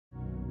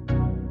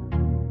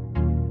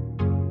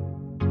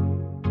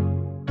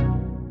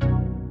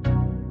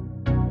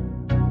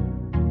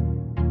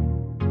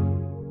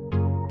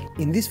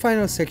In this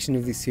final section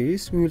of this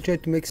series, we will try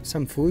to make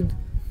some food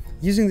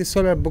using the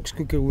solar box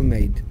cooker we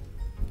made.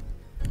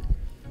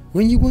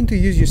 When you want to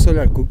use your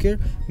solar cooker,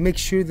 make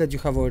sure that you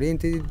have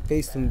oriented it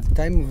based on the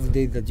time of the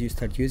day that you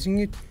start using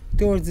it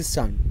towards the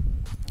sun.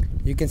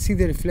 You can see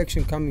the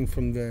reflection coming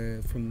from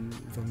the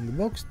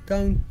box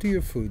down to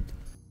your food.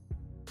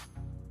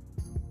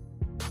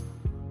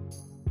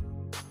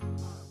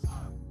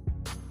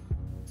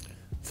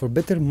 For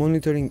better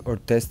monitoring or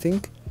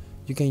testing,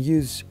 you can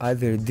use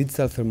either a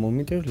digital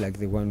thermometer like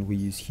the one we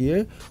use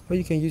here, or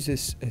you can use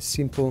a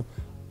simple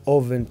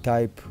oven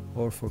type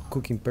or for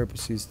cooking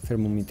purposes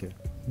thermometer.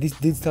 This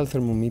digital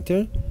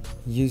thermometer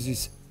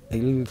uses a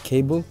little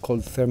cable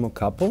called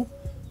thermocouple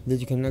that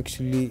you can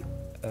actually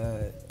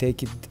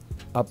take it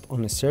up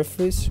on a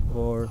surface,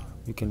 or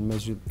you can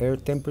measure air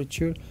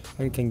temperature,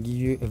 and it can give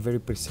you a very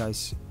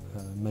precise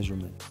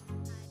measurement.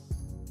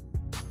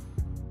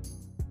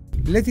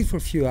 Let it for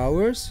a few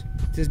hours,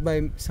 just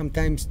by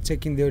sometimes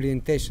checking the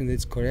orientation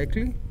that's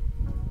correctly,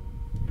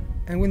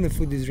 and when the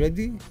food is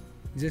ready,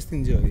 just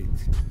enjoy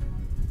it.